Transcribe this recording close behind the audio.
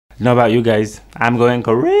know about you guys, I'm going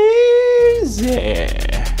crazy.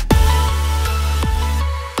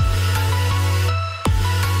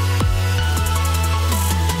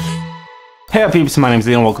 Hey up peeps, my name's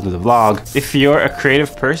Lee and welcome to the vlog. If you're a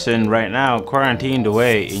creative person right now, quarantined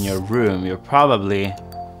away in your room, you're probably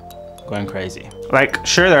going crazy. Like,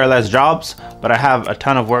 sure, there are less jobs, but I have a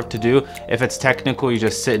ton of work to do. If it's technical, you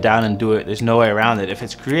just sit down and do it. There's no way around it. If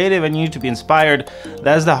it's creative and you need to be inspired,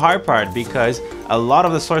 that's the hard part, because a lot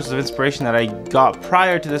of the sources of inspiration that I got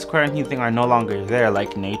prior to this quarantine thing are no longer there,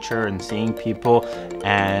 like nature and seeing people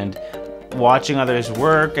and watching others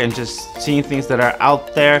work and just seeing things that are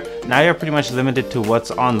out there. Now you're pretty much limited to what's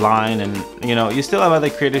online, and you know, you still have other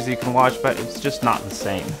creators you can watch, but it's just not the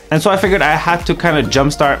same. And so I figured I had to kind of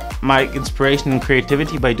jumpstart my inspiration and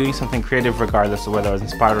creativity by doing something creative regardless of whether I was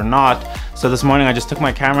inspired or not. So this morning I just took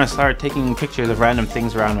my camera and started taking pictures of random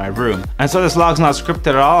things around my room. And so this vlog's not scripted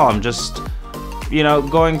at all. I'm just, you know,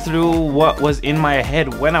 going through what was in my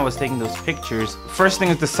head when I was taking those pictures. First thing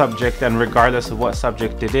is the subject, and regardless of what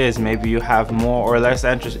subject it is, maybe you have more or less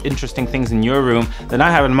interesting things in your room than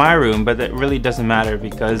I have in my room, but it really doesn't matter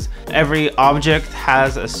because every object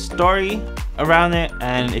has a story around it,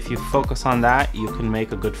 and if you focus on that, you can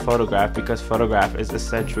make a good photograph, because photograph is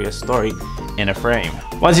essentially a story in a frame.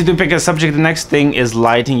 Once you do pick a subject, the next thing is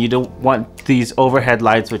lighting. You don't want these overhead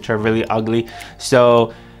lights, which are really ugly.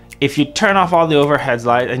 So if you turn off all the overhead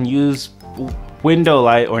light and use window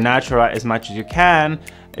light or natural light as much as you can,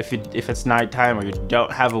 if it's nighttime or you don't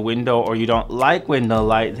have a window or you don't like window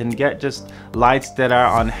light, then get just lights that are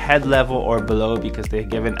on head level or below, because they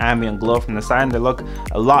give an ambient glow from the side and they look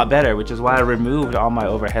a lot better, which is why I removed all my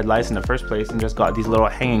overhead lights in the first place and just got these little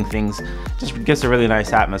hanging things. Just gives a really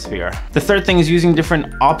nice atmosphere. The third thing is using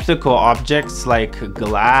different optical objects like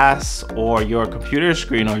glass or your computer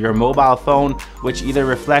screen or your mobile phone, which either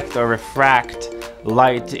reflect or refract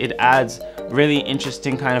light. It adds really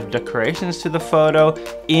interesting kind of decorations to the photo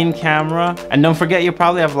in camera. And don't forget, you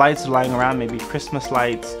probably have lights lying around, maybe Christmas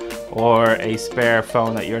lights or a spare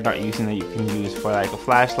phone that you're not using that you can use for like a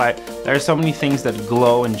flashlight. There are so many things that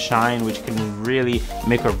glow and shine which can really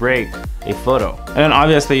make or break a photo. And then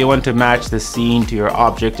obviously you want to match the scene to your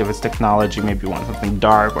object. If it's technology, maybe you want something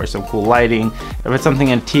dark or some cool lighting. If it's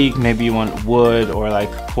something antique, maybe you want wood or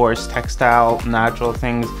like coarse textile, natural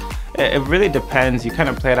things. It really depends. You kind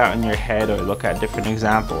of play it out in your head or look at different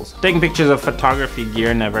examples. Taking pictures of photography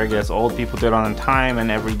gear never gets old. People do it all the time, and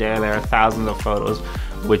every day there are thousands of photos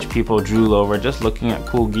which people drool over just looking at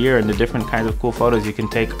cool gear and the different kinds of cool photos you can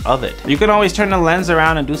take of it. You can always turn the lens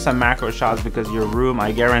around and do some macro shots, because your room,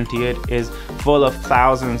 I guarantee it, is full of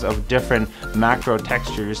thousands of different macro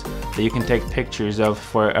textures that you can take pictures of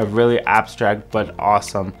for a really abstract but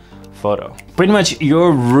awesome photo. Pretty much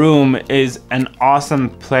your room is an awesome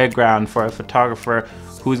playground for a photographer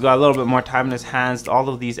who's got a little bit more time in his hands. All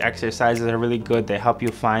of these exercises are really good. They help you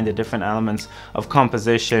find the different elements of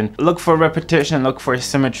composition. Look for repetition, look for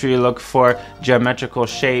symmetry, look for geometrical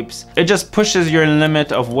shapes. It just pushes your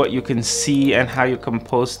limit of what you can see and how you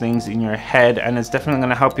compose things in your head, and it's definitely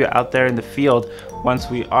gonna help you out there in the field once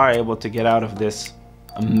we are able to get out of this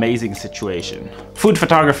amazing situation. Food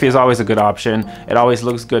photography is always a good option. It always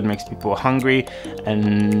looks good, makes people hungry,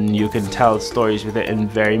 and you can tell stories with it in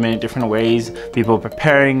very many different ways. People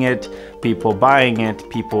preparing it, people buying it,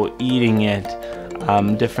 people eating it,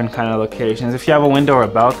 different kind of locations. If you have a window or a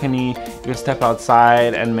balcony, you can step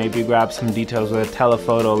outside and maybe grab some details with a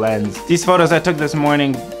telephoto lens. These photos I took this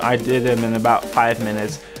morning, I did them in about 5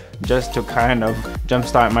 minutes, just to kind of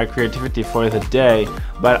jumpstart my creativity for the day.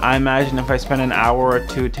 But I imagine if I spend an hour or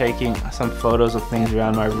two taking some photos of things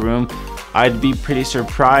around my room, I'd be pretty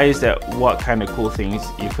surprised at what kind of cool things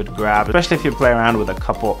you could grab, especially if you play around with a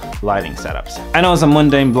couple lighting setups. I know it's a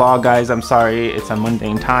mundane vlog, guys. I'm sorry, it's a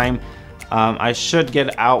mundane time. I should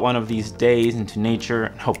get out one of these days into nature,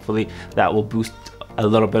 and hopefully that will boost a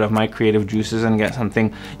little bit of my creative juices and get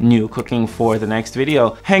something new cooking for the next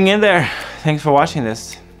video. Hang in there. Thanks for watching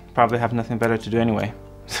this. Probably have nothing better to do anyway.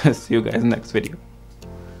 See you guys in the next video.